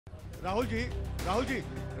राहुल जी, राहुल जी,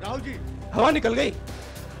 राहुल जी, हवा निकल गई.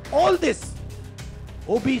 All this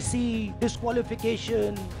OBC,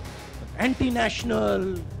 disqualification,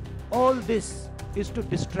 anti-national, all this is to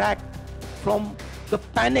distract from the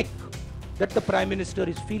panic that the Prime Minister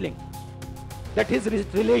is feeling, that his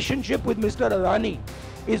relationship with Mr. Adani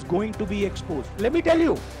is going to be exposed. Let me tell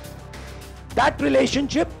you, that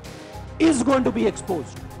relationship is going to be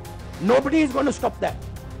exposed. Nobody is going to stop that.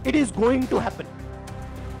 It is going to happen.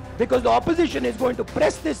 Because the opposition is going to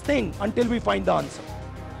press this thing until we find the answer.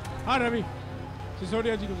 हाँ रवि,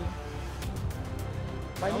 सिसोदिया जी को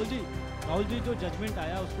राहुल जी जो judgement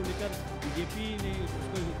आया उसको लेकर BJP ने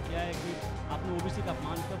उसको किया है कि आपने ओबीसी का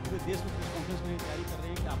अपमान किया, पूरे देश में प्रेस कॉन्फ्रेंस में जारी कर रहे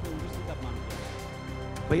हैं कि आपने ओबीसी का अपमान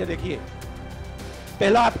किया. भैया देखिए,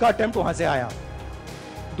 पहला आपका अटेम्प्ट वहां से आया,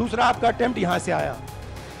 दूसरा आपका अटेम्प्ट यहां से आया,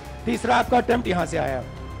 तीसरा आपका अटेम्प्ट यहां से आया.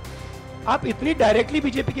 आप इतनी डायरेक्टली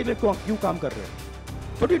बीजेपी के लिए क्यों काम कर रहे हो?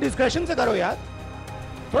 थोड़ी डिस्कशन से करो यार,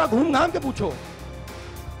 थोड़ा घूम घाम के पूछो.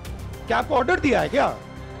 क्या आपको ऑर्डर दिया है क्या?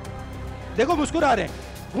 देखो मुस्कुरा रहे हैं.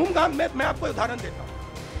 घूम घाम मैं आपको उदाहरण देता हूं.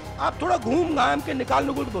 आप थोड़ा घूम घाम के निकाल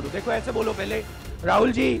नुकुल बोलो. देखो ऐसे बोलो पहले,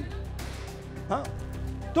 राहुल जी. हाँ,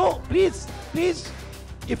 तो please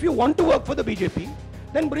if you want to work for the BJP,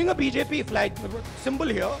 then bring a BJP flag symbol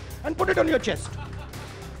here and put it on your chest.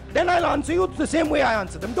 Then I'll answer you the same way I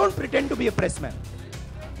answer them. Don't pretend to be a pressman.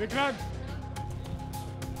 Vikrant,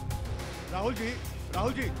 Rahul ji,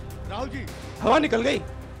 Rahul ji, Rahul ji, हवा निकल गई.